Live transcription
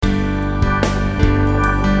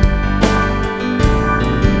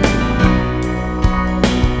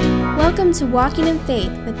Welcome to Walking in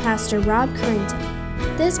Faith with Pastor Rob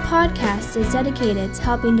Currington. This podcast is dedicated to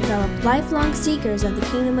helping develop lifelong seekers of the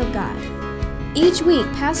kingdom of God. Each week,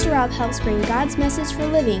 Pastor Rob helps bring God's message for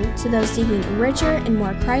living to those seeking a richer and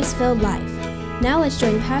more Christ-filled life. Now let's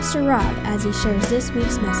join Pastor Rob as he shares this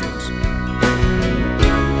week's message.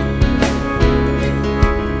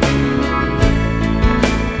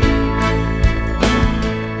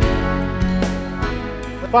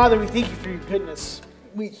 Father, we thank you for your goodness.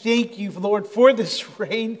 We thank you, Lord, for this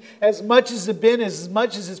rain, as much as it's been, as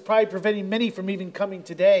much as it's probably preventing many from even coming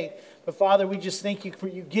today. But Father, we just thank you for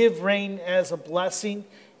you give rain as a blessing.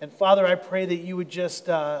 And Father, I pray that you would just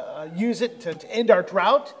use it to end our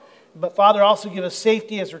drought. But Father, also give us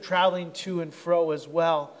safety as we're traveling to and fro as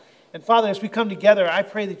well. And Father, as we come together, I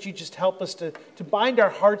pray that you just help us to bind our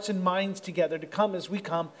hearts and minds together, to come as we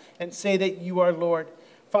come and say that you are Lord.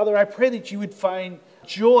 Father, I pray that you would find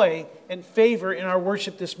joy and favor in our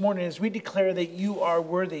worship this morning as we declare that you are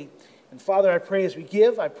worthy. And Father, I pray as we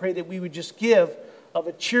give, I pray that we would just give of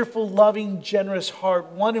a cheerful, loving, generous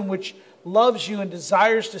heart, one in which loves you and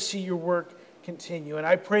desires to see your work continue. And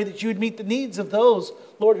I pray that you would meet the needs of those,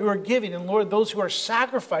 Lord, who are giving, and Lord, those who are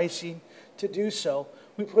sacrificing to do so.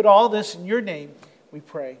 We put all this in your name, we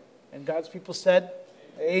pray. And God's people said,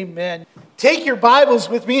 amen. Take your Bibles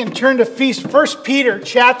with me and turn to 1 Peter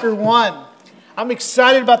chapter 1. I'm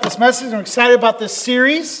excited about this message. I'm excited about this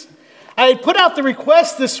series. I put out the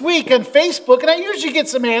request this week on Facebook, and I usually get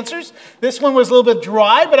some answers. This one was a little bit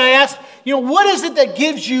dry, but I asked, what is it that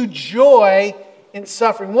gives you joy in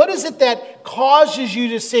suffering? What is it that causes you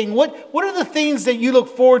to sing? What are the things that you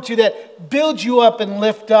look forward to that build you up and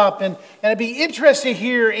lift up? And I'd be interested to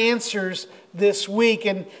hear your answers this week.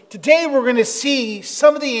 And today we're going to see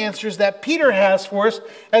some of the answers that Peter has for us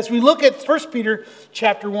as we look at 1 Peter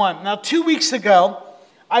chapter 1. Now, 2 weeks ago,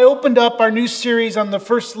 I opened up our new series on the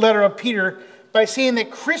first letter of Peter by saying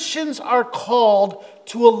that Christians are called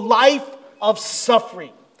to a life of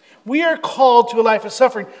suffering. We are called to a life of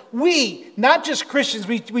suffering. We, not just Christians,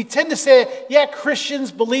 we tend to say,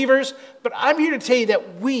 Christians, believers, but I'm here to tell you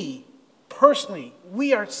that we, personally,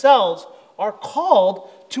 we ourselves are called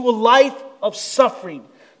to a life of suffering.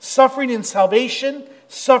 Suffering in salvation,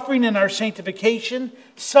 suffering in our sanctification,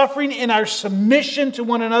 suffering in our submission to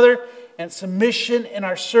one another, and submission in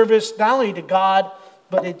our service, not only to God,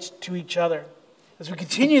 but to each other. As we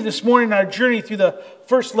continue this morning our journey through the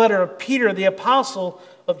first letter of Peter, the apostle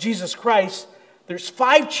of Jesus Christ, there's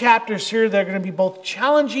 5 chapters here that are going to be both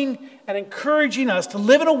challenging and encouraging us to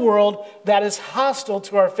live in a world that is hostile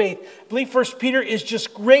to our faith. I believe 1 Peter is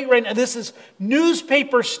just great right now. This is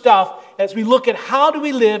newspaper stuff as we look at how do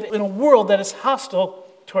we live in a world that is hostile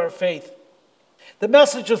to our faith. The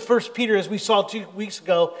message of 1 Peter, as we saw 2 weeks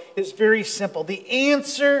ago, is very simple. The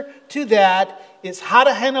answer to that is how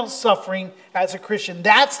to handle suffering as a Christian.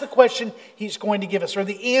 That's the question he's going to give us, or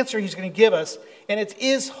the answer he's going to give us, and it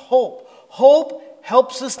is hope. Hope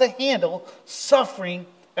helps us to handle suffering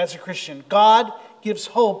as a Christian. God gives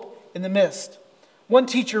hope in the midst. One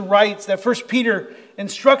teacher writes that 1 Peter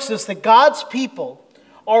instructs us that God's people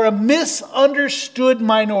are a misunderstood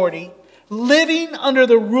minority living under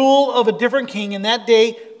the rule of a different king, in that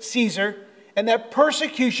day, Caesar, and that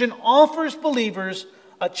persecution offers believers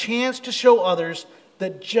a chance to show others the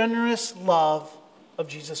generous love of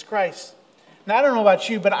Jesus Christ. Now, I don't know about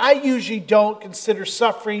you, but I usually don't consider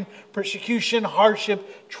suffering, persecution,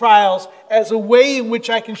 hardship, trials as a way in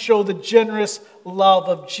which I can show the generous love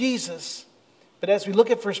of Jesus. But as we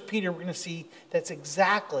look at 1 Peter, we're going to see that's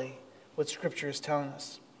exactly what Scripture is telling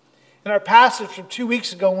us. In our passage from 2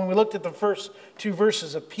 weeks ago, when we looked at the first 2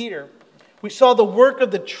 verses of Peter, we saw the work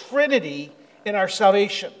of the Trinity in our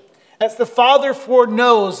salvation. As the Father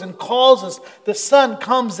foreknows and calls us, the Son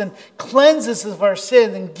comes and cleanses us of our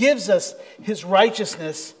sin and gives us his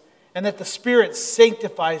righteousness, and that the Spirit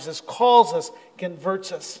sanctifies us, calls us,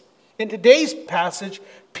 converts us. In today's passage,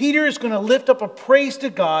 Peter is going to lift up a praise to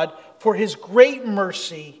God for his great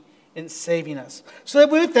mercy in saving us. So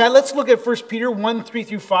with that, let's look at 1 Peter 1, 3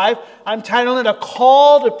 through 5. I'm titling it A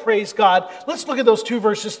Call to Praise God. Let's look at those 2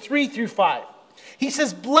 verses, 3 through 5. He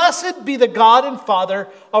says, "Blessed be the God and Father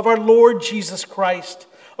of our Lord Jesus Christ.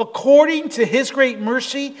 According to his great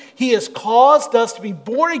mercy, he has caused us to be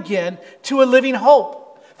born again to a living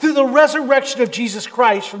hope through the resurrection of Jesus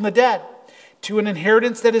Christ from the dead, to an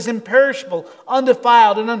inheritance that is imperishable,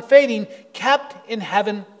 undefiled, and unfading, kept in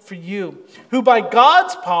heaven for you, who by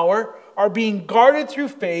God's power are being guarded through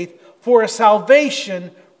faith for a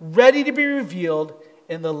salvation ready to be revealed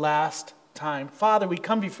in the last time." Father, we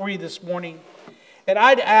come before you this morning, and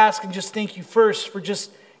I'd ask and just thank you first for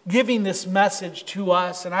just giving this message to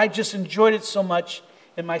us. And I just enjoyed it so much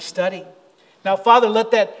in my study. Now, Father,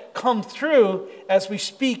 let that come through as we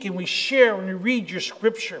speak and we share when we read your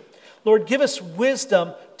scripture. Lord, give us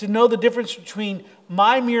wisdom to know the difference between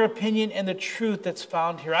my mere opinion and the truth that's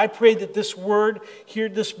found here. I pray that this word here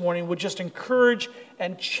this morning would just encourage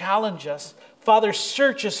and challenge us. Father,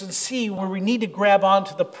 search us and see where we need to grab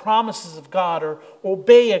onto the promises of God or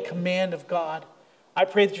obey a command of God. I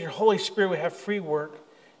pray that your Holy Spirit would have free work.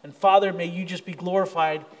 And Father, may you just be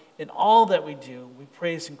glorified in all that we do. We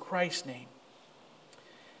praise in Christ's name.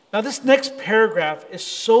 Now, this next paragraph is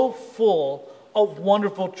so full of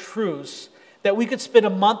wonderful truths that we could spend a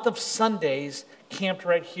month of Sundays camped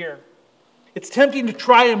right here. It's tempting to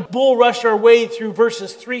try and bull rush our way through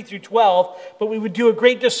verses 3 through 12, but we would do a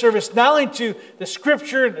great disservice not only to the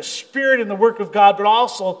Scripture and the Spirit and the work of God, but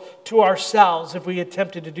also to ourselves if we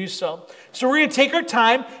attempted to do so. So we're going to take our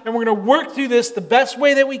time and we're going to work through this the best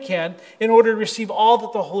way that we can in order to receive all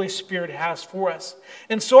that the Holy Spirit has for us.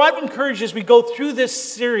 And so I've encouraged as we go through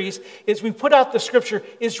this series, as we put out the Scripture,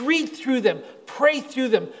 is read through them, pray through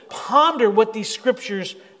them, ponder what these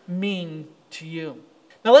Scriptures mean to you.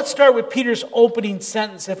 Now let's start with Peter's opening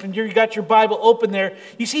sentence. If you got your Bible open there,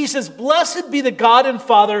 you see he says, "Blessed be the God and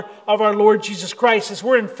Father of our Lord Jesus Christ." As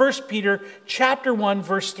we're in 1 Peter chapter 1,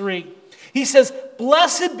 verse 3. He says,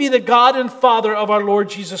 "Blessed be the God and Father of our Lord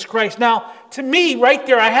Jesus Christ." Now, to me, right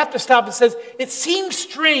there, I have to stop and says, it seems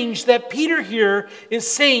strange that Peter here is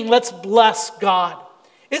saying, let's bless God.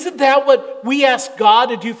 Isn't that what we ask God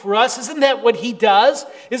to do for us? Isn't that what he does?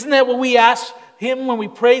 Isn't that what we ask him when we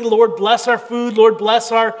pray? Lord, bless our food. Lord,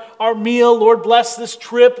 bless our meal. Lord, bless this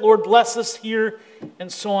trip. Lord, bless us here,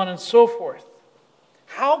 and so on and so forth.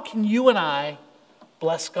 How can you and I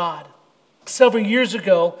bless God? Several years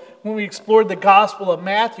ago, when we explored the Gospel of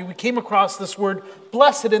Matthew, we came across this word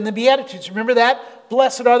blessed in the Beatitudes. Remember that?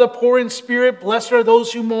 Blessed are the poor in spirit. Blessed are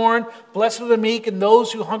those who mourn. Blessed are the meek and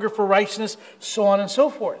those who hunger for righteousness, so on and so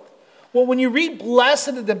forth. Well, when you read blessed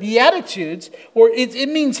in the Beatitudes, or it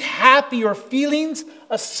means happy or feelings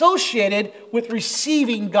associated with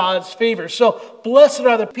receiving God's favor. So, blessed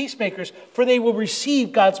are the peacemakers, for they will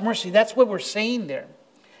receive God's mercy. That's what we're saying there.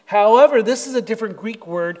 However, this is a different Greek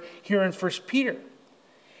word here in 1 Peter.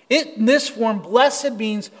 In this form, blessed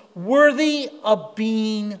means worthy of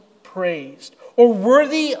being praised or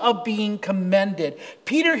worthy of being commended.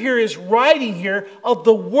 Peter here is writing here of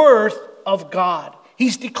the worth of God.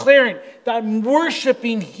 He's declaring that I'm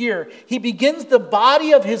worshiping here. He begins the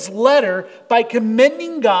body of his letter by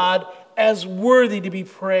commending God as worthy to be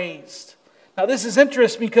praised. Now, this is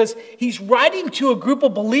interesting because he's writing to a group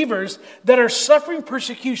of believers that are suffering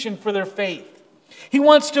persecution for their faith. He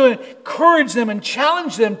wants to encourage them and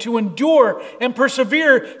challenge them to endure and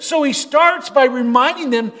persevere. So he starts by reminding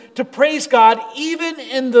them to praise God even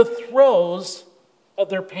in the throes of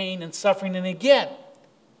their pain and suffering. And again,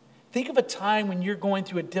 think of a time when you're going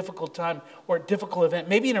through a difficult time or a difficult event,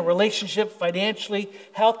 maybe in a relationship, financially,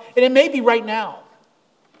 health, and it may be right now.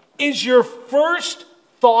 Is your first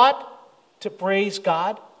thought to praise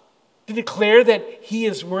God, to declare that he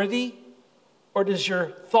is worthy? Or does your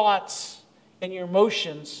thoughts and your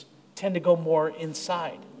emotions tend to go more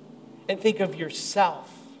inside and think of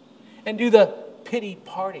yourself and do the pity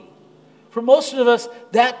party? For most of us,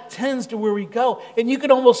 that tends to where we go. And you can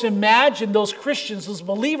almost imagine those Christians, those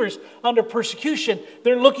believers under persecution.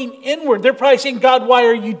 They're looking inward. They're probably saying, God, why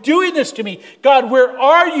are you doing this to me? God, where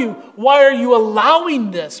are you? Why are you allowing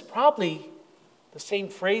this? Probably the same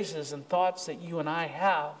phrases and thoughts that you and I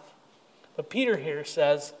have. But Peter here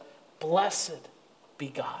says, blessed be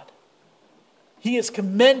God. He is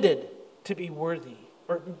commended to be worthy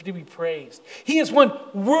or to be praised. He is one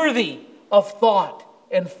worthy of thought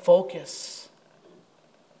and focus.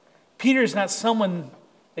 Peter is not someone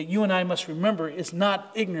that you and I must remember is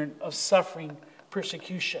not ignorant of suffering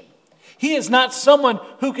persecution. He is not someone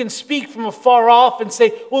who can speak from afar off and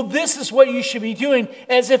say, well, this is what you should be doing,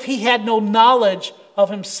 as if he had no knowledge of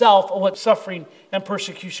himself or what suffering and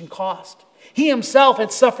persecution cost. He himself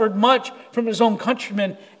had suffered much from his own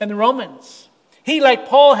countrymen and the Romans. He, like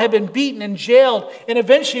Paul, had been beaten and jailed and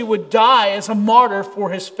eventually would die as a martyr for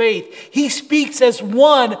his faith. He speaks as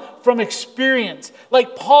one from experience,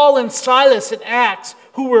 like Paul and Silas in Acts,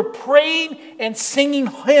 who were praying and singing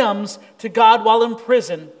hymns to God while in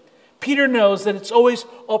prison. Peter knows that it's always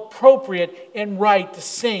appropriate and right to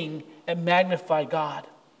sing and magnify God.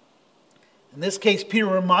 In this case, Peter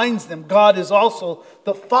reminds them God is also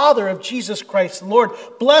the Father of Jesus Christ the Lord.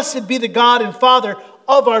 Blessed be the God and Father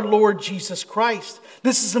of our Lord Jesus Christ.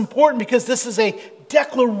 This is important because this is a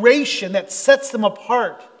declaration that sets them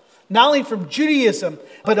apart, not only from Judaism,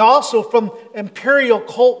 but also from imperial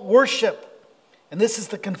cult worship. And this is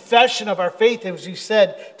the confession of our faith, as we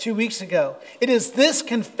said 2 weeks ago. It is this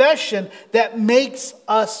confession that makes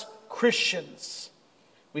us Christians.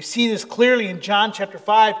 We see this clearly in John chapter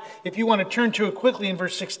 5, if you want to turn to it quickly in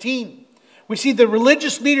verse 16. We see the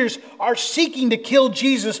religious leaders are seeking to kill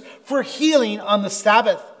Jesus for healing on the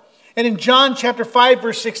Sabbath. And in John chapter 5,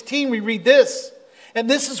 verse 16, we read this. And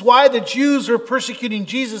this is why the Jews were persecuting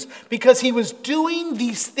Jesus, because he was doing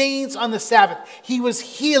these things on the Sabbath. He was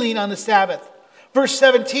healing on the Sabbath. Verse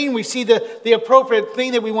 17, we see the appropriate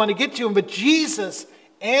thing that we want to get to. But Jesus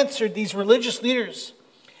answered these religious leaders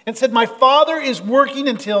and said, "My Father is working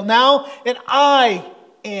until now, and I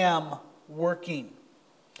am working."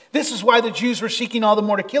 This is why the Jews were seeking all the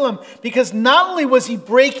more to kill him, because not only was he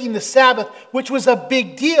breaking the Sabbath, which was a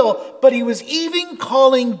big deal, but he was even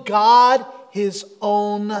calling God his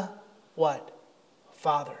own, what?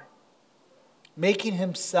 Father. Making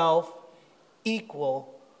himself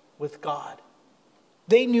equal with God.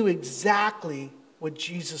 They knew exactly what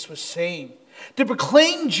Jesus was saying. To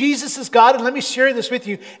proclaim Jesus as God, and let me share this with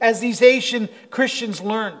you, as these Asian Christians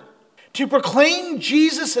learned. To proclaim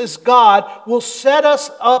Jesus as God will set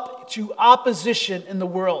us up to opposition in the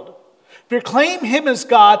world. Proclaim him as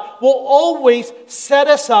God will always set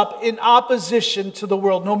us up in opposition to the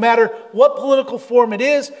world. No matter what political form it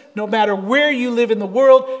is, no matter where you live in the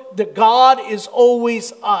world, the God is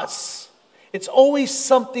always us. It's always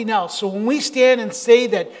something else. So when we stand and say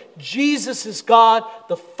that Jesus is God,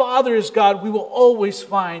 the Father is God, we will always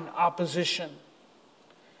find opposition.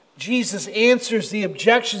 Jesus answers the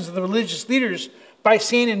objections of the religious leaders by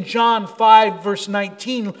saying in John 5, verse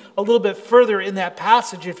 19, a little bit further in that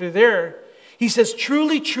passage, if you're there, he says,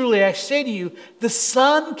 "Truly, truly, I say to you, the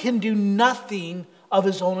Son can do nothing of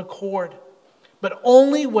his own accord, but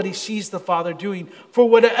only what he sees the Father doing. For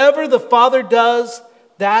whatever the Father does,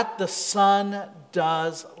 that the Son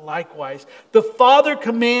does likewise." The Father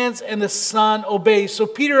commands and the Son obeys. So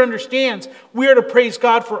Peter understands we are to praise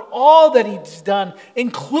God for all that he's done,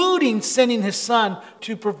 including sending his Son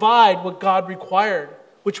to provide what God required,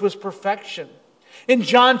 which was perfection. In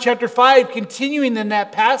John chapter 5, continuing in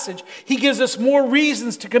that passage, he gives us more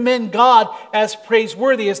reasons to commend God as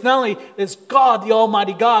praiseworthy, as not only as God, the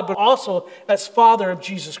Almighty God, but also as Father of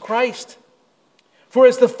Jesus Christ. For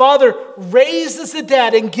as the Father raises the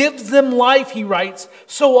dead and gives them life, he writes,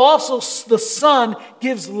 so also the Son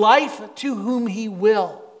gives life to whom he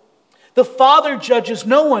will. The Father judges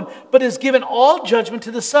no one, but has given all judgment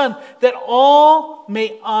to the Son, that all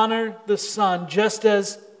may honor the Son, just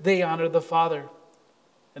as they honor the Father.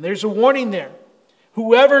 And there's a warning there.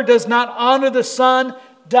 Whoever does not honor the Son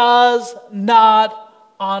does not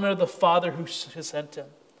honor the Father who has sent him.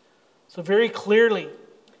 So very clearly,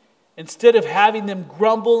 instead of having them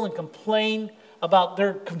grumble and complain about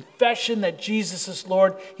their confession that Jesus is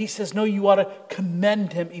Lord, he says, no, you ought to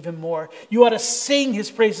commend him even more. You ought to sing his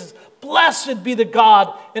praises. Blessed be the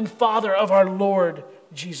God and Father of our Lord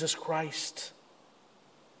Jesus Christ.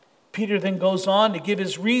 Peter then goes on to give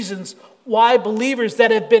his reasons why believers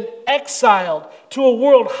that have been exiled to a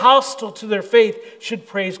world hostile to their faith should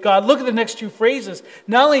praise God. Look at the next two phrases.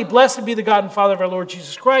 Not only blessed be the God and Father of our Lord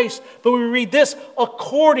Jesus Christ, but we read this,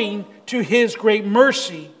 according to his great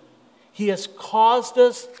mercy, he has caused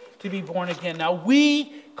us to be born again. Now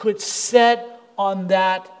we could sit on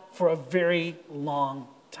that for a very long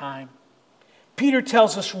time. Peter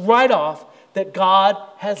tells us right off that God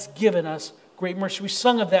has given us great mercy. We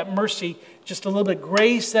sung of that mercy just a little bit.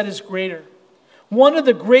 Grace that is greater. One of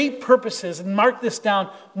the great purposes, and mark this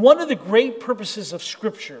down, one of the great purposes of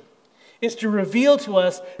Scripture is to reveal to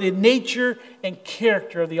us the nature and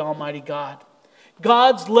character of the Almighty God.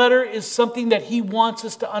 God's letter is something that he wants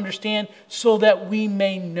us to understand so that we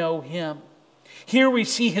may know him. Here we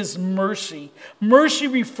see his mercy. Mercy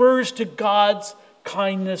refers to God's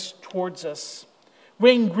kindness towards us.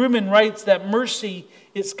 Wayne Grudem writes that mercy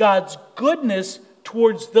is God's goodness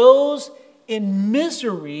towards those in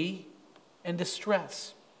misery and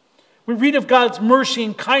distress. We read of God's mercy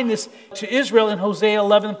and kindness to Israel in Hosea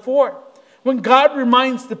 11:4, when God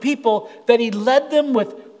reminds the people that he led them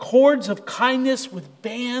with cords of kindness, with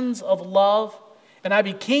bands of love, and I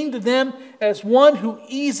became to them as one who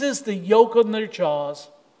eases the yoke on their jaws,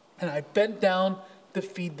 and I bent down to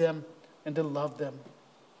feed them and to love them.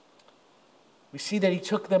 We see that he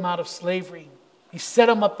took them out of slavery. He set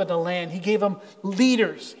them up in the land. He gave them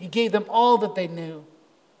leaders. He gave them all that they knew.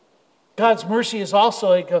 God's mercy is also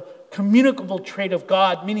like a communicable trait of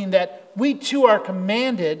God, meaning that we too are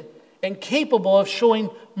commanded and capable of showing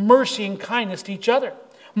mercy and kindness to each other.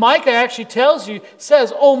 Micah actually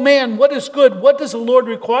says, oh man, what is good? What does the Lord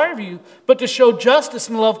require of you? But to show justice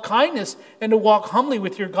and love kindness and to walk humbly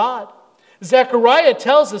with your God. Zechariah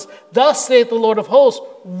tells us, "Thus saith the Lord of hosts,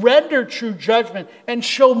 render true judgment and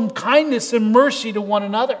show kindness and mercy to one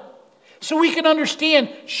another." So we can understand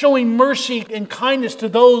showing mercy and kindness to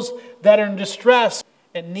those that are in distress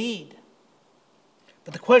and need.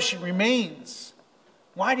 But the question remains,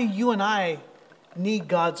 why do you and I need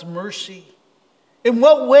God's mercy? In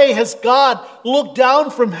what way has God looked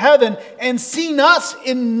down from heaven and seen us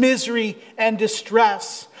in misery and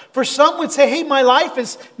distress? For some would say, hey, my life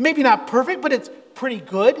is maybe not perfect, but it's pretty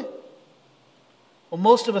good. Well,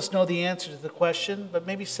 most of us know the answer to the question, but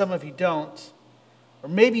maybe some of you don't. Or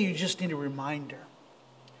maybe you just need a reminder.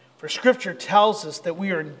 For Scripture tells us that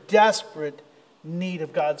we are in desperate need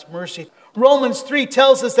of God's mercy. Romans 3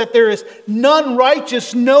 tells us that there is none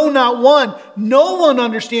righteous, no, not one. No one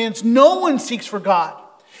understands, no one seeks for God.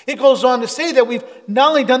 It goes on to say that we've not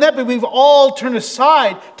only done that, but we've all turned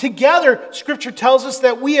aside. Together, Scripture tells us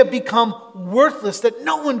that we have become worthless, that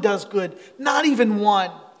no one does good, not even one.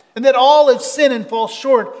 And that all have sinned and fall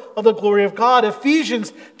short of the glory of God.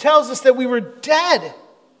 Ephesians tells us that we were dead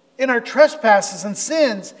in our trespasses and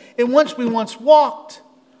sins in which we once walked,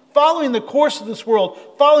 following the course of this world,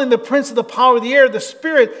 following the prince of the power of the air, the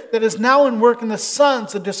spirit that is now in work in the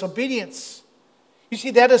sons of disobedience. You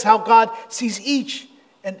see, that is how God sees each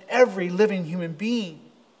and every living human being,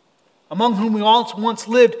 among whom we all once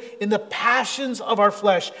lived in the passions of our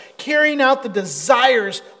flesh, carrying out the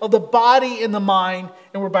desires of the body and the mind,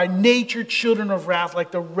 and were by nature children of wrath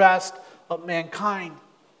like the rest of mankind.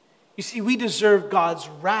 You see, we deserve God's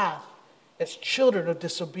wrath as children of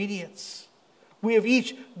disobedience. We have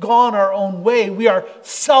each gone our own way. We are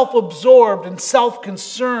self-absorbed and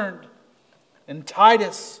self-concerned. And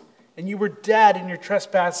Titus, and you were dead in your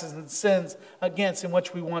trespasses and sins against in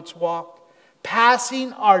which we once walked,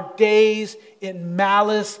 passing our days in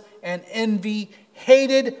malice and envy,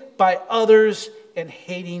 hated by others and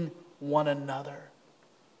hating one another.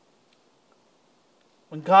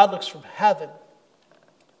 When God looks from heaven,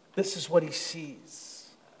 this is what he sees.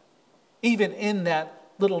 Even in that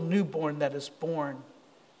little newborn that is born,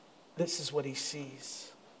 this is what he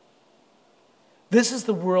sees. This is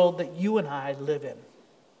the world that you and I live in.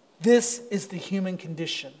 This is the human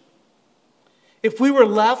condition. If we were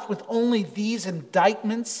left with only these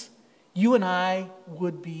indictments, you and I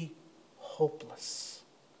would be hopeless.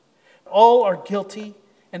 All are guilty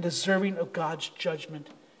and deserving of God's judgment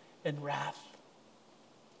and wrath.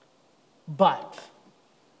 But,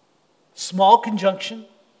 small conjunction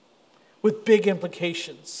with big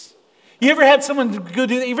implications. You ever had someone go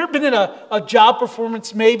do that? You ever been in a job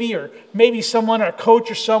performance maybe, or maybe someone, or a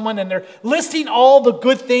coach or someone, and they're listing all the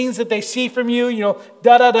good things that they see from you,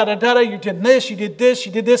 da-da-da-da-da-da, you did this, you did this,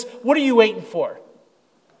 you did this. What are you waiting for?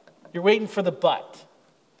 You're waiting for the but.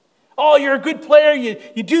 Oh, you're a good player,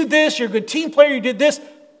 you do this, you're a good team player, you did this,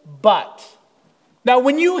 but. Now,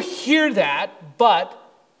 when you hear that, but,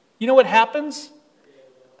 you know what happens?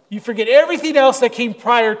 You forget everything else that came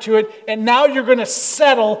prior to it, and now you're going to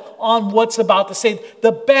settle on what's about to say.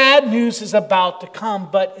 The bad news is about to come,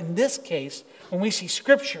 but in this case, when we see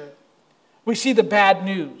Scripture, we see the bad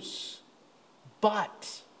news,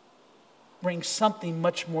 but brings something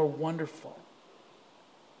much more wonderful.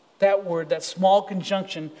 That word, that small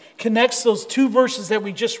conjunction, connects those two verses that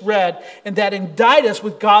we just read and that indict us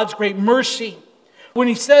with God's great mercy. When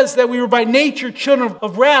he says that we were by nature children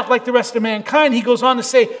of wrath like the rest of mankind, he goes on to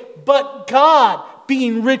say, but God,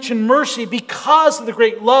 being rich in mercy, because of the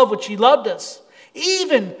great love which he loved us,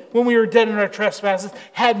 even when we were dead in our trespasses,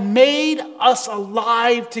 had made us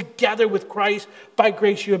alive together with Christ. By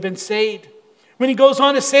grace you have been saved. When he goes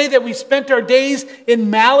on to say that we spent our days in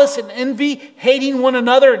malice and envy, hating one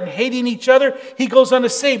another and hating each other, he goes on to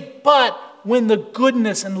say, but when the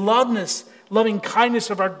goodness and loving kindness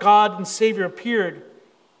of our God and Savior appeared,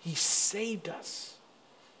 he saved us.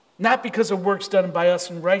 Not because of works done by us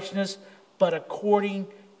in righteousness, but according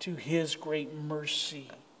to his great mercy.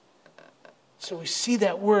 So we see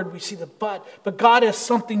that word, we see the but God has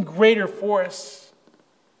something greater for us.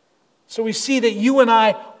 So we see that you and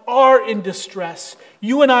I are in distress.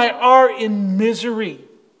 You and I are in misery.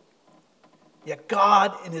 Yet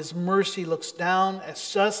God in his mercy looks down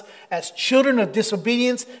at us as children of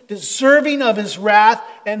disobedience, deserving of his wrath,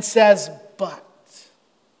 and says, but.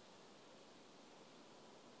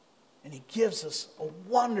 And he gives us a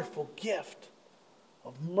wonderful gift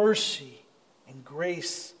of mercy and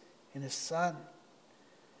grace in his Son.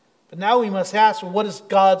 But now we must ask, well, what does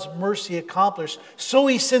God's mercy accomplish? So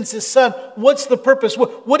he sends his Son. What's the purpose?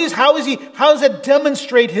 How does that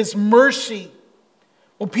demonstrate his mercy?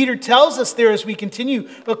 Well, Peter tells us there as we continue,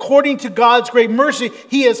 according to God's great mercy,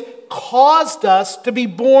 he has caused us to be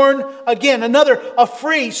born again. A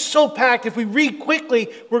phrase so packed, if we read quickly,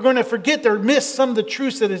 we're going to forget or miss some of the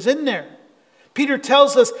truths that is in there. Peter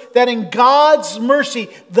tells us that in God's mercy,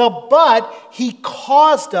 he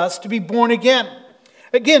caused us to be born again.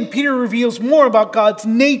 Again, Peter reveals more about God's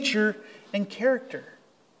nature and character.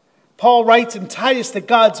 Paul writes in Titus that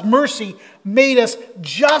God's mercy made us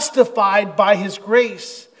justified by his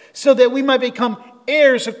grace, so that we might become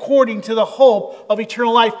heirs according to the hope of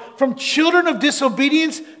eternal life, from children of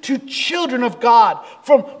disobedience to children of God,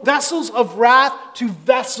 from vessels of wrath to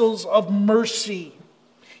vessels of mercy.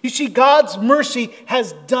 You see, God's mercy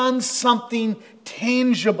has done something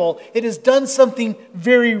tangible. It has done something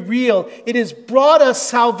very real. It has brought us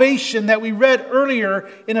salvation that we read earlier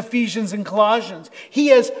in Ephesians and Colossians. He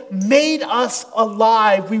has made us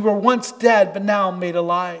alive. We were once dead, but now made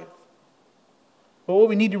alive. But what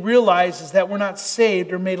we need to realize is that we're not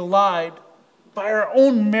saved or made alive by our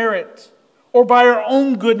own merit or by our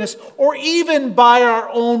own goodness or even by our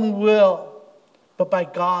own will, but by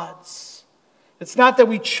God's. It's not that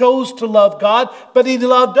we chose to love God, but he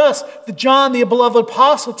loved us. John, the beloved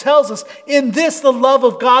apostle, tells us, in this the love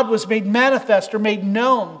of God was made manifest or made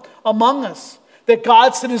known among us, that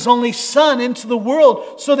God sent his only Son into the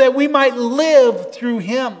world so that we might live through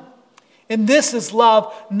him. And this is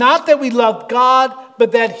love, not that we loved God,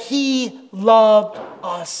 but that he loved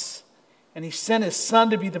us. And he sent his Son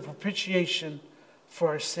to be the propitiation for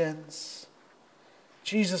our sins.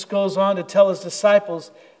 Jesus goes on to tell his disciples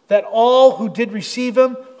that all who did receive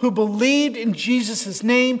him, who believed in Jesus'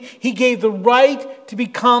 name, he gave the right to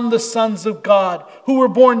become the sons of God, who were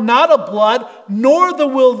born not of blood, nor the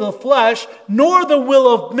will of the flesh, nor the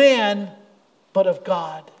will of man, but of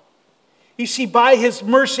God. You see, by his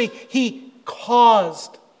mercy, he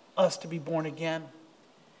caused us to be born again.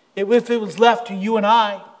 If it was left to you and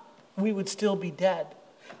I, we would still be dead.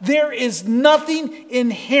 There is nothing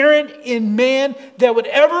inherent in man that would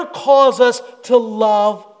ever cause us to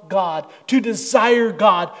love God, to desire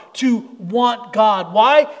God, to want God.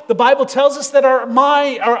 Why? The Bible tells us that our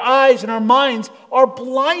eyes and our minds are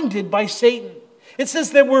blinded by Satan. It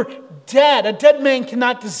says that we're dead. A dead man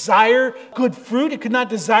cannot desire good fruit. It could not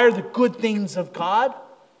desire the good things of God.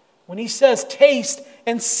 When he says, taste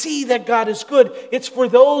and see that God is good, it's for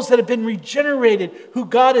those that have been regenerated, who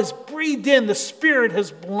God has breathed in, the Spirit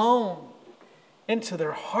has blown into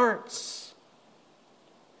their hearts.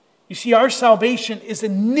 You see, our salvation is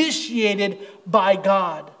initiated by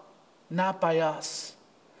God, not by us.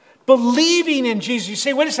 Believing in Jesus. You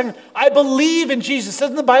say, wait a second, I believe in Jesus.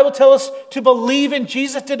 Doesn't the Bible tell us to believe in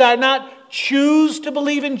Jesus? Did I not choose to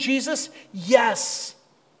believe in Jesus? Yes.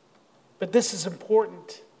 But this is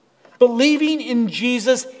important. Believing in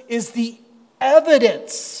Jesus is the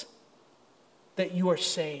evidence that you are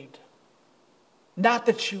saved. Not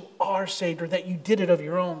that you are saved or that you did it of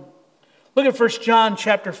your own. Look at 1 John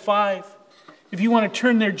chapter 5. If you want to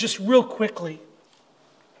turn there just real quickly.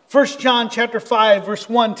 1 John chapter 5 verse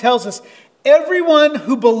 1 tells us, everyone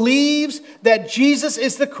who believes that Jesus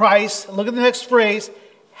is the Christ, look at the next phrase,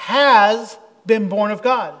 has been born of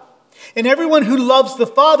God. And everyone who loves the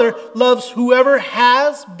Father loves whoever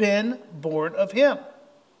has been born of him.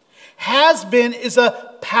 Has been is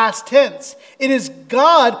a past tense. It is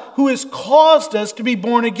God who has caused us to be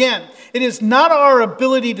born again. It is not our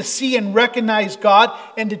ability to see and recognize God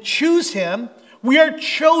and to choose him. We are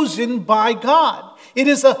chosen by God. It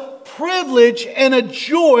is a privilege and a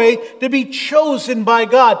joy to be chosen by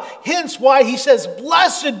God. Hence why he says,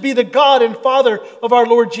 blessed be the God and Father of our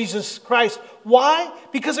Lord Jesus Christ. Why?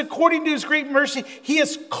 Because according to his great mercy, he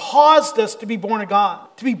has caused us to be born of God,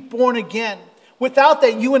 to be born again. Without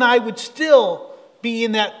that, you and I would still be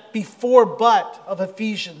in that before but of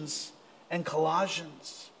Ephesians and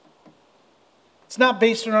Colossians. It's not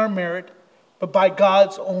based on our merit, but by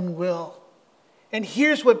God's own will. And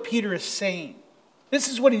here's what Peter is saying. This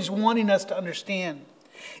is what he's wanting us to understand.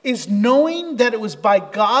 Is knowing that it was by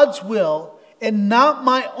God's will and not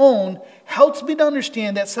my own helps me to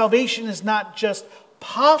understand that salvation is not just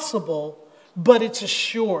possible, but it's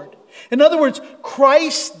assured. In other words,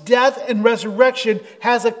 Christ's death and resurrection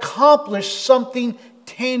has accomplished something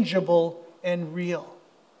tangible and real.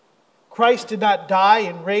 Christ did not die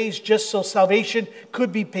and raise just so salvation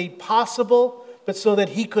could be made possible, but so that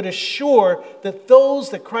he could assure that those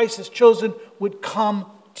that Christ has chosen would come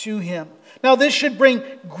to him. Now, this should bring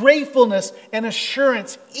gratefulness and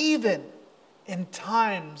assurance even in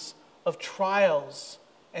times of trials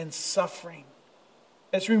and suffering.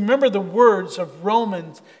 As we remember the words of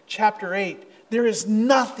Romans chapter 8, there is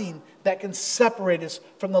nothing that can separate us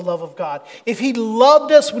from the love of God. If He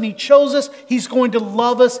loved us when He chose us, He's going to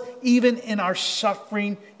love us even in our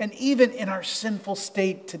suffering and even in our sinful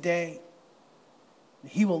state today.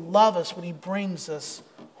 He will love us when He brings us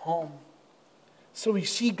home. So we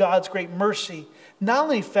see God's great mercy, not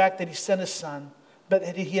only the fact that He sent His Son, but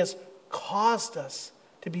that He has caused us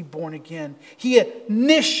to be born again. He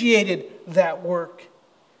initiated that work.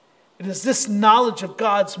 It is this knowledge of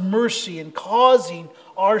God's mercy in causing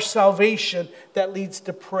our salvation that leads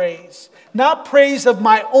to praise. Not praise of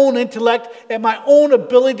my own intellect and my own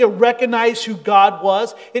ability to recognize who God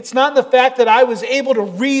was. It's not the fact that I was able to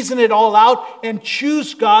reason it all out and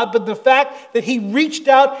choose God, but the fact that He reached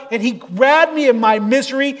out and He grabbed me in my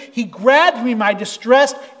misery, He grabbed me in my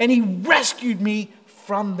distress, and He rescued me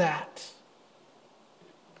from that.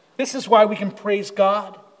 This is why we can praise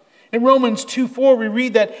God. In Romans 2:4, we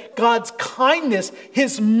read that God's kindness,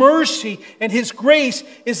 His mercy, and His grace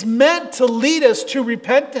is meant to lead us to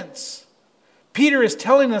repentance. Peter is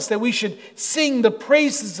telling us that we should sing the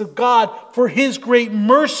praises of God for His great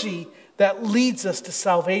mercy that leads us to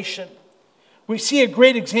salvation. We see a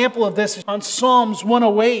great example of this on Psalms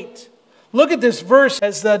 108. Look at this verse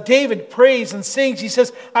as David prays and sings. He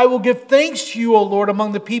says, I will give thanks to you, O Lord,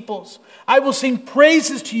 among the peoples. I will sing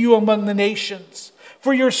praises to you among the nations.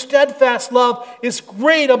 For your steadfast love is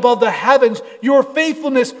great above the heavens. Your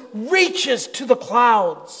faithfulness reaches to the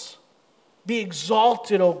clouds. Be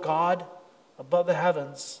exalted, O God, above the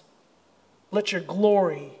heavens. Let your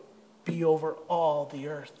glory be over all the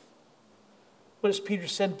earth. What does Peter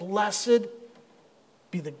said? Blessed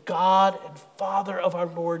be the God and Father of our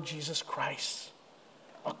Lord Jesus Christ.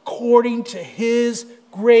 According to His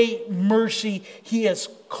great mercy, He has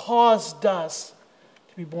caused us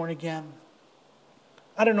to be born again.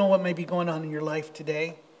 I don't know what may be going on in your life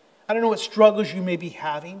today. I don't know what struggles you may be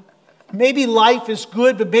having. Maybe life is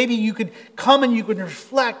good, but maybe you could come and you could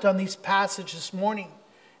reflect on these passages this morning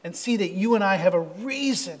and see that you and I have a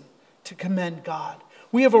reason to commend God.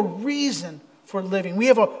 We have a reason for living. We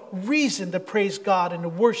have a reason to praise God and to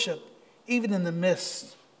worship even in the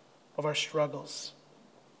midst of our struggles.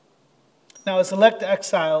 Now, as elect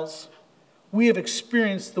exiles, we have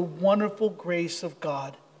experienced the wonderful grace of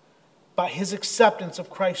God by His acceptance of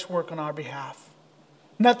Christ's work on our behalf.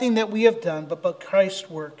 Nothing that we have done, but Christ's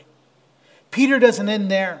work. Peter doesn't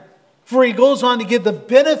end there, for he goes on to give the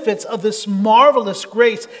benefits of this marvelous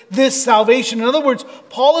grace, this salvation. In other words,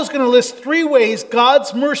 Paul is going to list 3 ways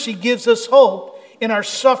God's mercy gives us hope in our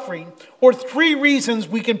suffering, or 3 reasons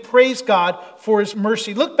we can praise God for His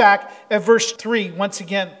mercy. Look back at verse 3 once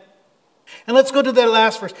again. And let's go to that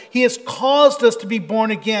last verse. He has caused us to be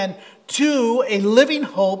born again to a living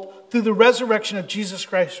hope through the resurrection of Jesus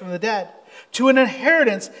Christ from the dead, to an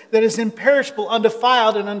inheritance that is imperishable,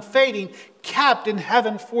 undefiled, and unfading, kept in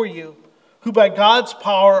heaven for you, who by God's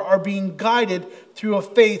power are being guided through a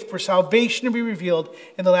faith for salvation to be revealed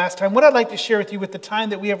in the last time. What I'd like to share with you with the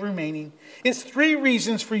time that we have remaining is 3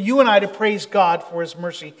 reasons for you and I to praise God for His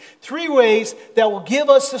mercy. 3 ways that will give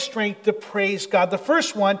us the strength to praise God. The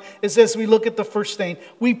first one is, as we look at the first thing,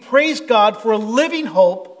 we praise God for a living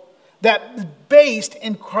hope that is based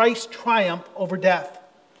in Christ's triumph over death.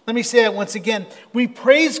 Let me say that once again. We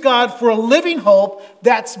praise God for a living hope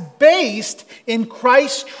that's based in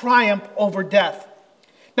Christ's triumph over death.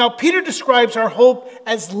 Now, Peter describes our hope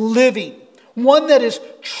as living, one that is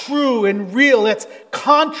true and real. That's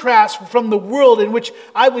contrast from the world in which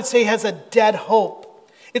I would say has a dead hope.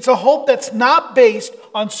 It's a hope that's not based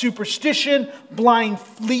on superstition, blind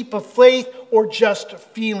leap of faith, or just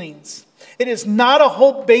feelings. It is not a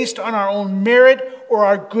hope based on our own merit or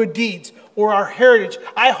our good deeds or our heritage.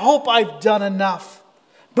 I hope I've done enough.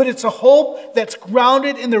 But it's a hope that's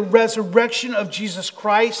grounded in the resurrection of Jesus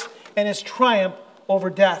Christ and His triumph over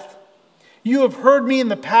death. You have heard me in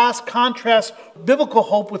the past contrast biblical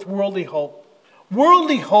hope with worldly hope.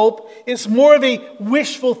 Worldly hope is more of a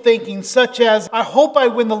wishful thinking, such as, I hope I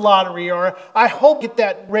win the lottery, or I hope I get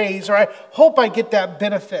that raise, or I hope I get that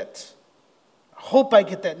benefit. I hope I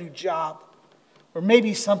get that new job. Or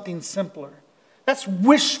maybe something simpler. That's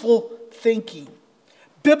wishful thinking.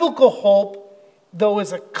 Biblical hope, though,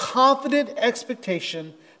 is a confident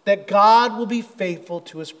expectation that God will be faithful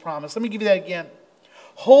to His promise. Let me give you that again.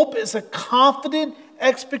 Hope is a confident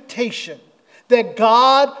expectation that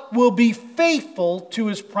God will be faithful to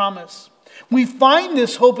His promise. We find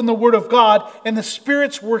this hope in the Word of God and the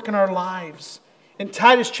Spirit's work in our lives. In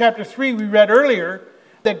Titus chapter 3, we read earlier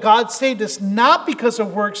that God saved us not because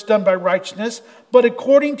of works done by righteousness, but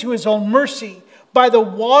according to His own mercy, by the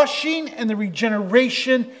washing and the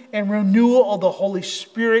regeneration and renewal of the Holy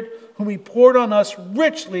Spirit, whom he poured on us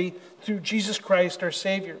richly through Jesus Christ our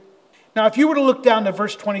Savior. Now, if you were to look down to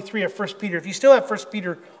verse 23 of 1 Peter, if you still have 1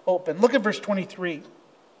 Peter open, look at verse 23.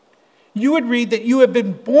 You would read that you have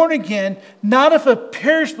been born again, not of a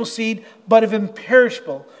perishable seed, but of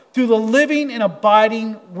imperishable, through the living and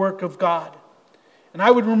abiding work of God. And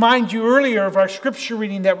I would remind you earlier of our scripture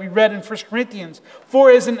reading that we read in 1 Corinthians.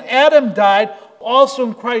 For as in Adam died, also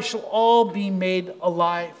in Christ shall all be made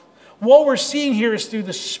alive. What we're seeing here is through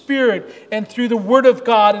the Spirit and through the Word of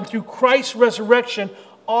God and through Christ's resurrection,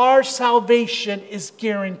 our salvation is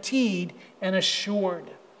guaranteed and assured.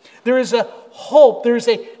 There is a hope, there is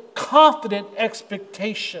a confident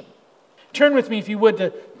expectation. Turn with me, if you would,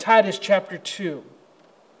 to Titus chapter 2.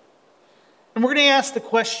 And we're going to ask the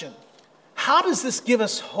question, how does this give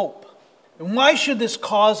us hope? And why should this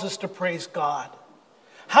cause us to praise God?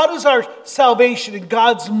 How does our salvation and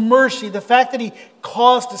God's mercy, the fact that he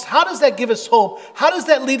caused us, how does that give us hope? How does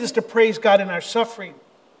that lead us to praise God in our suffering?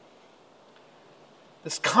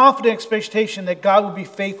 This confident expectation that God will be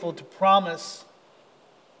faithful to promise.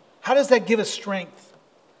 How does that give us strength?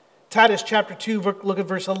 Titus chapter 2, look at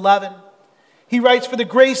verse 11. He writes, for the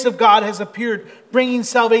grace of God has appeared, bringing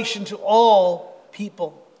salvation to all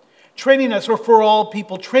people, training us, or for all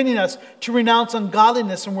people, training us to renounce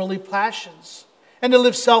ungodliness and worldly passions, and to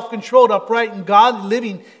live self-controlled, upright, and godly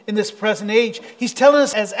living in this present age. He's telling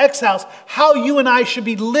us as exiles how you and I should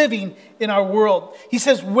be living in our world. He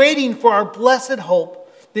says, waiting for our blessed hope,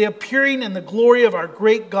 the appearing in the glory of our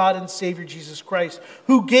great God and Savior Jesus Christ,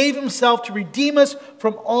 who gave himself to redeem us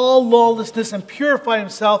from all lawlessness and purify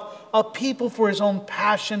himself a people for his own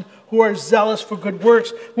passion, who are zealous for good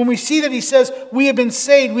works. When we see that he says, we have been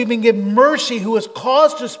saved, we've been given mercy, who has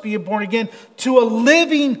caused us to be born again to a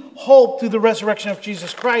living hope through the resurrection of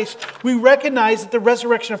Jesus Christ, we recognize that the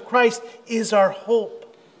resurrection of Christ is our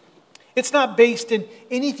hope. It's not based in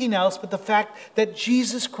anything else but the fact that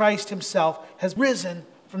Jesus Christ himself has risen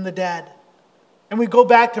from the dead. And we go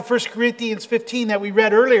back to 1 Corinthians 15 that we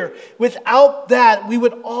read earlier. Without that, we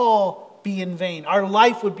would all be in vain. Our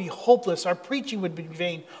life would be hopeless. Our preaching would be in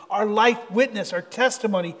vain. Our life witness, our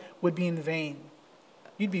testimony would be in vain.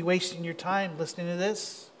 You'd be wasting your time listening to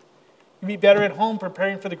this. You'd be better at home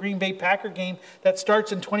preparing for the Green Bay Packer game that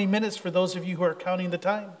starts in 20 minutes for those of you who are counting the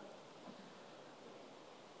time.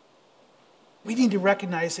 We need to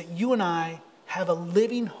recognize that you and I have a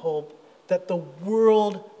living hope that the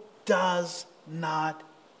world does not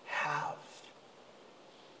have.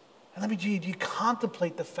 And let me tell you, do you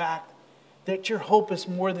contemplate the fact that your hope is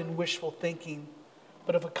more than wishful thinking,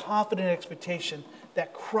 but of a confident expectation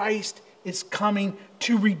that Christ is coming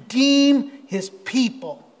to redeem his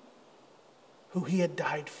people who he had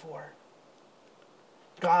died for?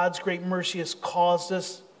 God's great mercy has caused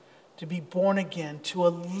us to be born again to a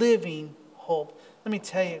living hope. Let me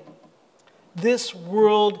tell you, this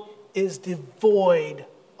world is devoid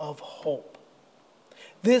of hope.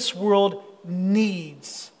 This world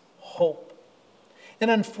needs hope. And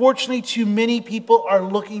unfortunately, too many people are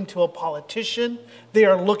looking to a politician. They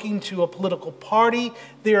are looking to a political party.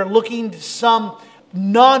 They are looking to some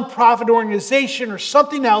nonprofit organization or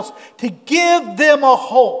something else to give them a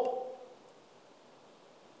hope.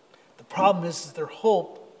 The problem is their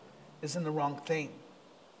hope is in the wrong thing.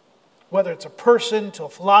 Whether it's a person, to a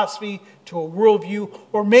philosophy, to a worldview,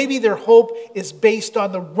 or maybe their hope is based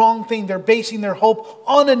on the wrong thing. They're basing their hope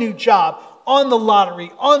on a new job, on the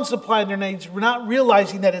lottery, on supplying their needs. We're not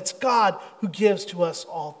realizing that it's God who gives to us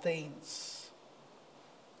all things.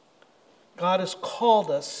 God has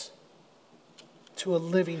called us to a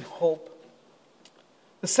living hope.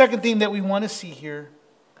 The second thing that we want to see here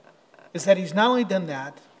is that he's not only done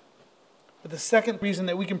that, but the second reason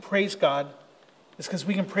that we can praise God is because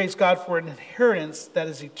we can praise God for an inheritance that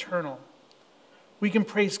is eternal. We can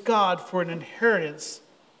praise God for an inheritance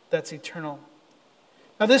that's eternal.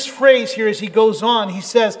 Now this phrase here, as he goes on, he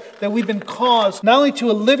says that we've been caused not only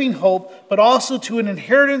to a living hope, but also to an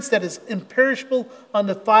inheritance that is imperishable,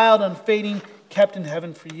 undefiled, unfading, kept in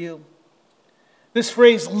heaven for you. This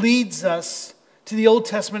phrase leads us to the Old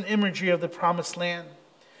Testament imagery of the promised land.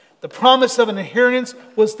 The promise of an inheritance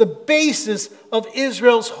was the basis of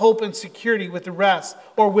Israel's hope and security with rest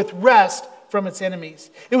from its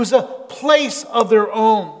enemies. It was a place of their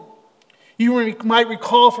own. You might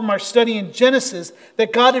recall from our study in Genesis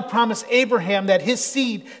that God had promised Abraham that his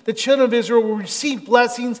seed, the children of Israel, will receive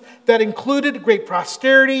blessings that included great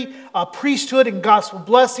prosperity, a priesthood and gospel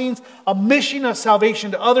blessings, a mission of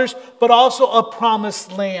salvation to others, but also a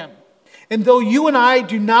promised land. And though you and I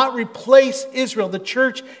do not replace Israel, the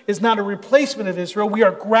church is not a replacement of Israel, we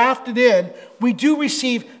are grafted in, we do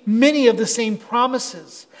receive many of the same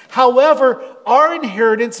promises. However, our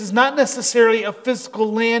inheritance is not necessarily a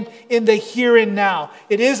physical land in the here and now.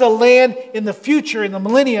 It is a land in the future, in the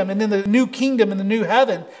millennium, and in the new kingdom, in the new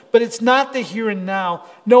heaven. But it's not the here and now.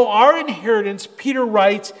 No, our inheritance, Peter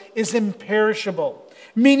writes, is imperishable,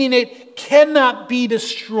 meaning it cannot be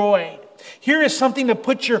destroyed. Here is something to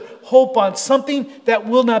put your hope on, something that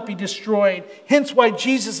will not be destroyed. Hence why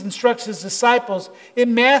Jesus instructs his disciples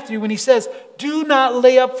in Matthew when he says, "Do not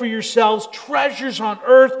lay up for yourselves treasures on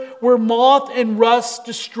earth where moth and rust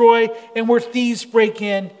destroy and where thieves break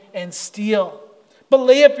in and steal. But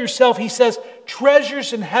lay up yourself," he says,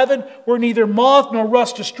 "treasures in heaven where neither moth nor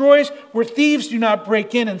rust destroys, where thieves do not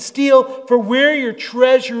break in and steal. For where your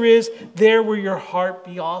treasure is, there will your heart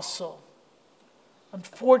be also."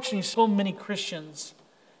 Unfortunately, so many Christians,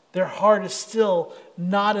 their heart is still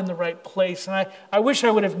not in the right place. And I wish I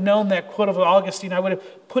would have known that quote of Augustine. I would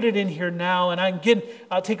have put it in here now. And again,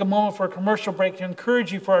 I'll take a moment for a commercial break to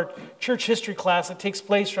encourage you for our church history class that takes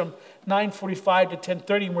place from 9:45 to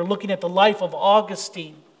 10:30. And we're looking at the life of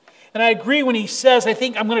Augustine. And I agree when he says, I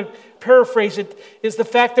think I'm going to paraphrase it, is the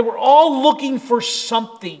fact that we're all looking for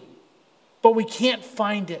something, but we can't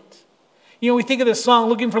find it. You know, we think of this song,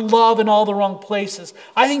 looking for love in all the wrong places.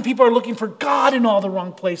 I think people are looking for God in all the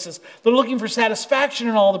wrong places. They're looking for satisfaction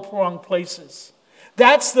in all the wrong places.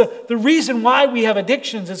 That's the reason why we have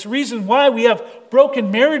addictions. It's the reason why we have broken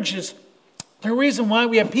marriages. The reason why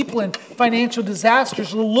we have people in financial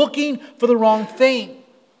disasters. We're looking for the wrong thing.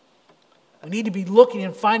 We need to be looking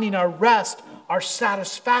and finding our rest, our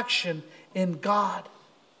satisfaction in God.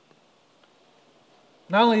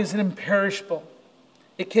 Not only is it imperishable,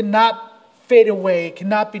 it cannot fade away, it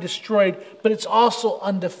cannot be destroyed, but it's also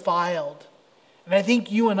undefiled. And I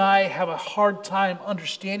think you and I have a hard time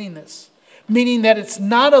understanding this, meaning that it's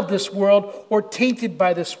not of this world or tainted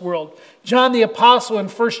by this world. John the Apostle in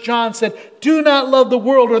 1 John said, "Do not love the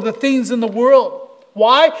world or the things in the world."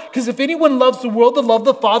 Why? Because if anyone loves the world, the love of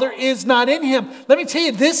the Father is not in him. Let me tell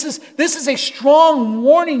you, this is a strong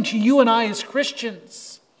warning to you and I as Christians.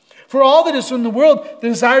 For all that is in the world, the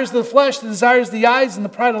desires of the flesh, the desires of the eyes, and the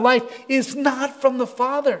pride of life is not from the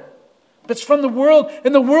Father, but it's from the world.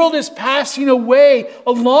 And the world is passing away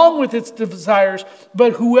along with its desires,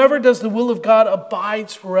 but whoever does the will of God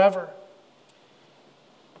abides forever.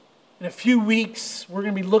 In a few weeks, we're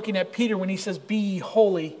going to be looking at Peter when he says, "Be ye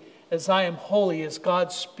holy as I am holy," as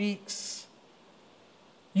God speaks.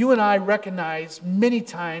 You and I recognize many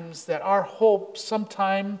times that our hope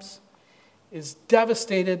sometimes is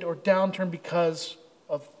devastated or downturned because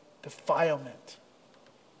of defilement.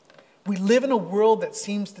 We live in a world that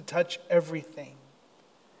seems to touch everything.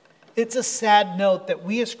 It's a sad note that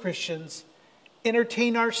we as Christians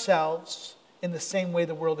entertain ourselves in the same way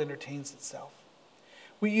the world entertains itself.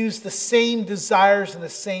 We use the same desires and the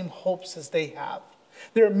same hopes as they have.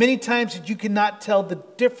 There are many times that you cannot tell the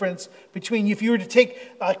difference between, if you were to take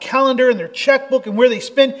a calendar and their checkbook and where they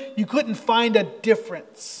spend, you couldn't find a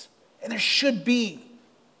difference. And there should be.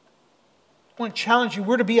 I want to challenge you.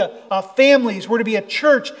 We're to be a families. We're to be a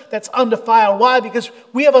church that's undefiled. Why? Because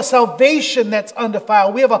we have a salvation that's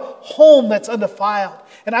undefiled. We have a home that's undefiled.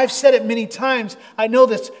 And I've said it many times. I know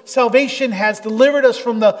this salvation has delivered us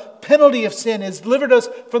from the penalty of sin, has delivered us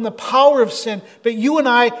from the power of sin. But you and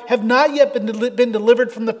I have not yet been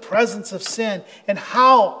delivered from the presence of sin. And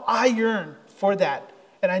how I yearn for that.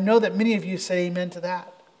 And I know that many of you say amen to that.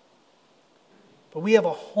 But we have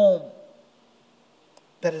a home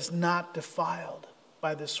that is not defiled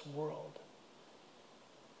by this world.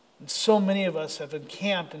 And so many of us have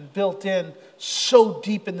encamped and built in so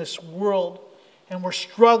deep in this world, and we're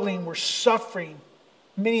struggling, we're suffering.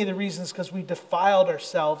 Many of the reasons because we defiled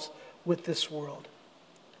ourselves with this world.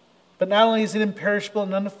 But not only is it imperishable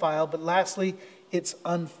and undefiled, but lastly, it's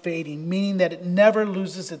unfading, meaning that it never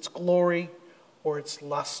loses its glory or its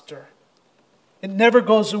luster. It never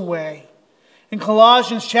goes away. In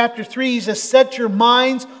Colossians chapter 3, he says, "Set your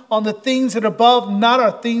minds on the things that are above, not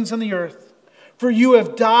on things on the earth. For you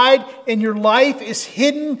have died, and your life is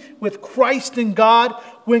hidden with Christ in God.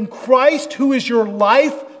 When Christ, who is your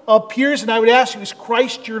life, appears," and I would ask you, is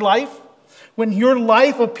Christ your life? When your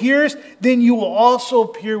life appears, then you will also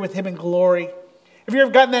appear with him in glory. Have you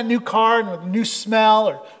ever gotten that new car and with a new smell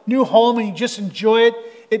or new home and you just enjoy it?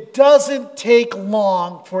 It doesn't take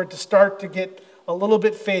long for it to start to get a little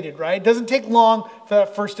bit faded, right? It doesn't take long for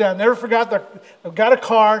that first day. I never forgot that I got a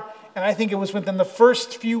car, and I think it was within the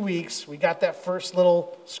first few weeks, we got that first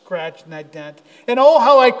little scratch and that dent. And oh,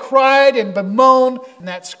 how I cried and bemoaned in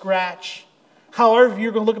that scratch. However,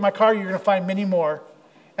 you're going to look at my car, you're going to find many more.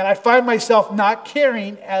 And I find myself not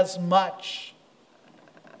caring as much.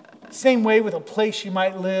 Same way with a place you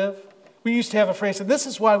might live. We used to have a phrase, and this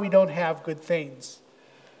is why we don't have good things.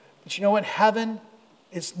 But you know what? Heaven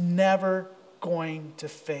is never going to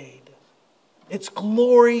fade. Its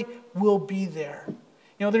glory will be there.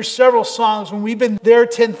 You know, there's several songs, when we've been there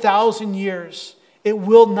 10,000 years, it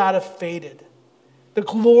will not have faded. The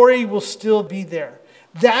glory will still be there.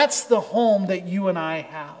 That's the home that you and I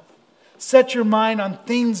have. Set your mind on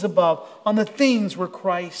things above, on the things where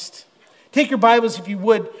Christ. Take your Bibles, if you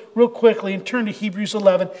would, real quickly and turn to Hebrews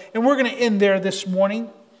 11. And we're going to end there this morning.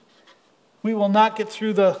 We will not get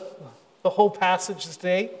through the whole passage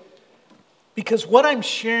today, because what I'm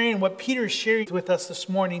sharing, what Peter is sharing with us this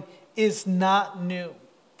morning, is not new.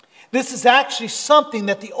 This is actually something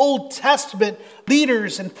that the Old Testament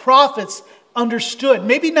leaders and prophets understood.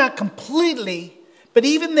 Maybe not completely, but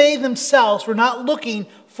even they themselves were not looking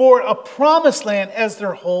for a promised land as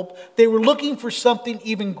their hope. They were looking for something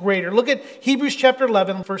even greater. Look at Hebrews chapter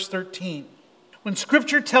 11, verse 13. When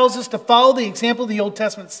Scripture tells us to follow the example of the Old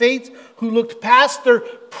Testament saints who looked past their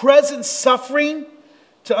present suffering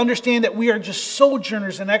to understand that we are just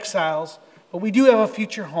sojourners and exiles, but we do have a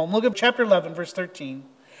future home. Look at chapter 11, verse 13.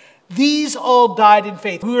 These all died in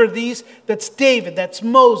faith. Who are these? That's David, that's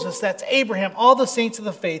Moses, that's Abraham, all the saints of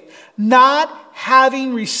the faith, not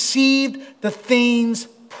having received the things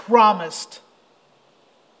promised.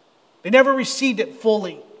 They never received it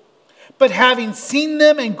fully. But having seen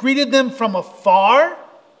them and greeted them from afar,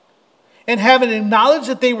 and having acknowledged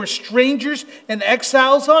that they were strangers and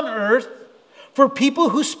exiles on earth, for people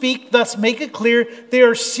who speak thus make it clear they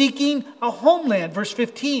are seeking a homeland. Verse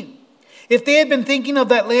 15. If they had been thinking of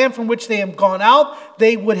that land from which they have gone out,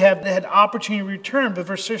 they would have had opportunity to return. But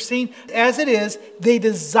verse 16, as it is, they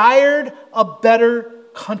desired a better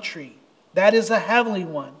country. That is a heavenly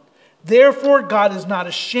one. Therefore, God is not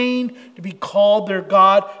ashamed to be called their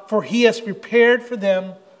God, for he has prepared for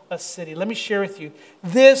them a city. Let me share with you.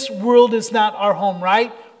 This world is not our home,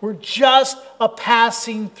 right? We're just a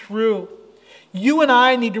passing through. You and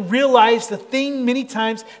I need to realize the thing many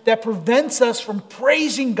times that prevents us from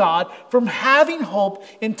praising God, from having hope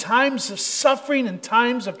in times of suffering and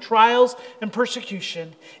times of trials and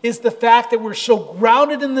persecution, is the fact that we're so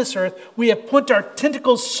grounded in this earth, we have put our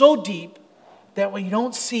tentacles so deep that we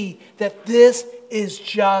don't see that this is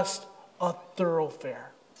just a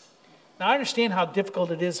thoroughfare. Now, I understand how difficult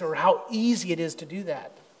it is or how easy it is to do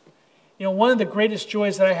that. You know, one of the greatest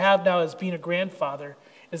joys that I have now as being a grandfather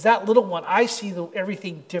is that little one, I see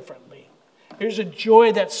everything differently. There's a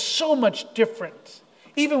joy that's so much different,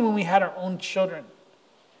 even when we had our own children.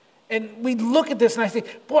 And we look at this and I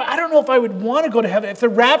think, boy, I don't know if I would want to go to heaven. If the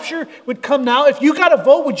rapture would come now, if you got to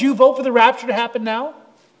vote, would you vote for the rapture to happen now?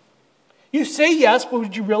 You say yes, but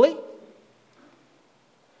would you really?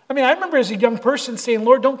 I mean, I remember as a young person saying,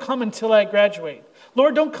 Lord, don't come until I graduate.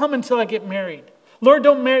 Lord, don't come until I get married. Lord,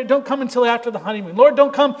 don't come until after the honeymoon. Lord,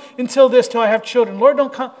 don't come until this, till I have children. Lord,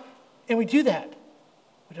 don't come. And we do that.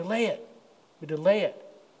 We delay it. We delay it.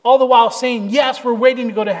 All the while saying, yes, we're waiting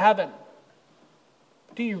to go to heaven.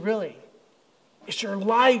 Do you really? Is your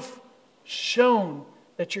life shown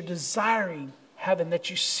that you're desiring heaven, that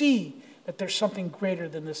you see that there's something greater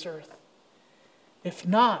than this earth? If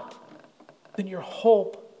not, then your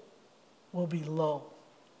hope will be low.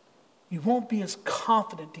 You won't be as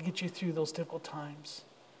confident to get you through those difficult times.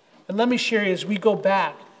 And let me share you as we go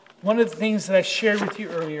back, one of the things that I shared with you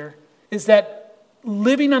earlier is that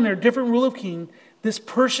living under a different rule of king, this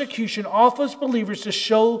persecution offers believers to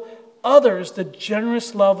show others the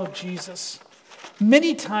generous love of Jesus.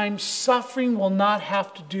 Many times, suffering will not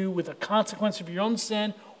have to do with a consequence of your own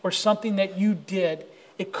sin or something that you did.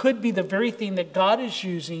 It could be the very thing that God is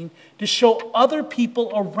using to show other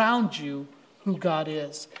people around you who God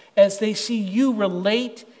is, as they see you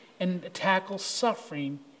relate and tackle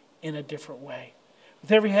suffering in a different way.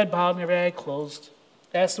 With every head bowed and every eye closed,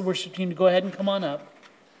 I ask the worship team to go ahead and come on up.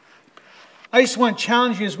 I just want to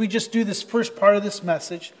challenge you as we just do this first part of this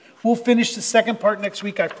message. We'll finish the second part next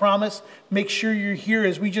week, I promise. Make sure you're here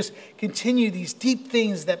as we just continue these deep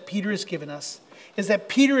things that Peter has given us. Is that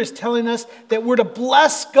Peter is telling us that we're to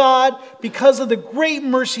bless God because of the great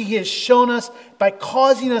mercy he has shown us by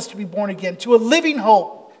causing us to be born again to a living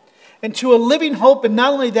hope. And to a living hope, and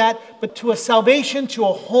not only that, but to a salvation, to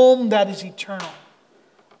a home that is eternal.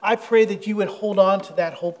 I pray that you would hold on to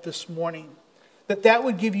that hope this morning. That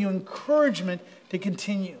would give you encouragement to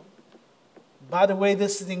continue. By the way,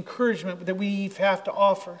 this is the encouragement that we have to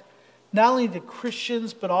offer, not only to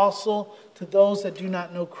Christians, but also to those that do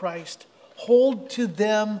not know Christ. Hold to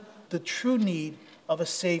them the true need of a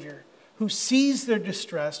Savior who sees their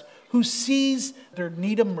distress, who sees their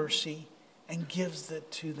need of mercy, and gives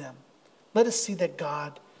it to them. Let us see that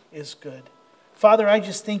God is good. Father, I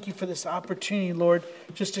just thank you for this opportunity, Lord,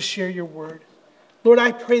 just to share your word. Lord,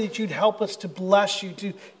 I pray that you'd help us to bless you,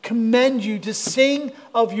 to commend you, to sing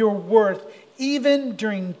of your worth, even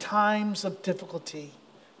during times of difficulty,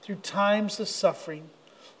 through times of suffering.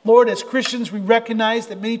 Lord, as Christians, we recognize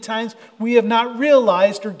that many times we have not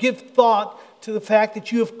realized or give thought to the fact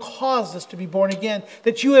that you have caused us to be born again,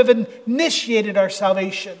 that you have initiated our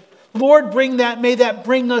salvation. Lord, may that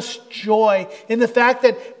bring us joy in the fact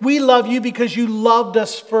that we love you because you loved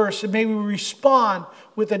us first. And may we respond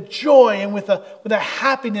with a joy and with a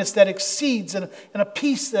happiness that exceeds and a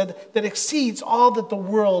peace that exceeds all that the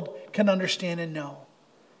world can understand and know.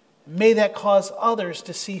 May that cause others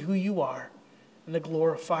to see who you are and to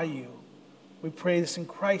glorify you. We pray this in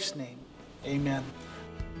Christ's name. Amen.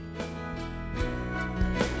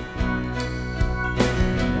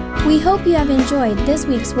 We hope you have enjoyed this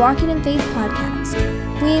week's Walking in Faith podcast.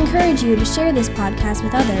 We encourage you to share this podcast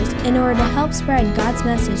with others in order to help spread God's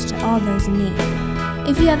message to all those in need.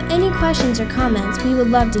 If you have any questions or comments, we would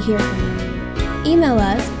love to hear from you. Email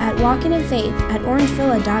us at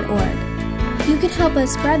walkinginfaith@orangevilla.org. You can help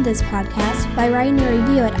us spread this podcast by writing a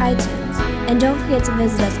review at iTunes, and don't forget to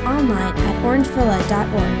visit us online at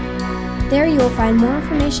orangevilla.org. There you will find more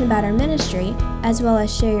information about our ministry, as well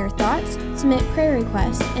as share your thoughts, submit prayer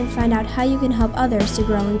requests, and find out how you can help others to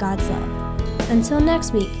grow in God's love. Until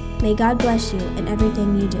next week, may God bless you in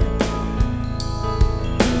everything you do.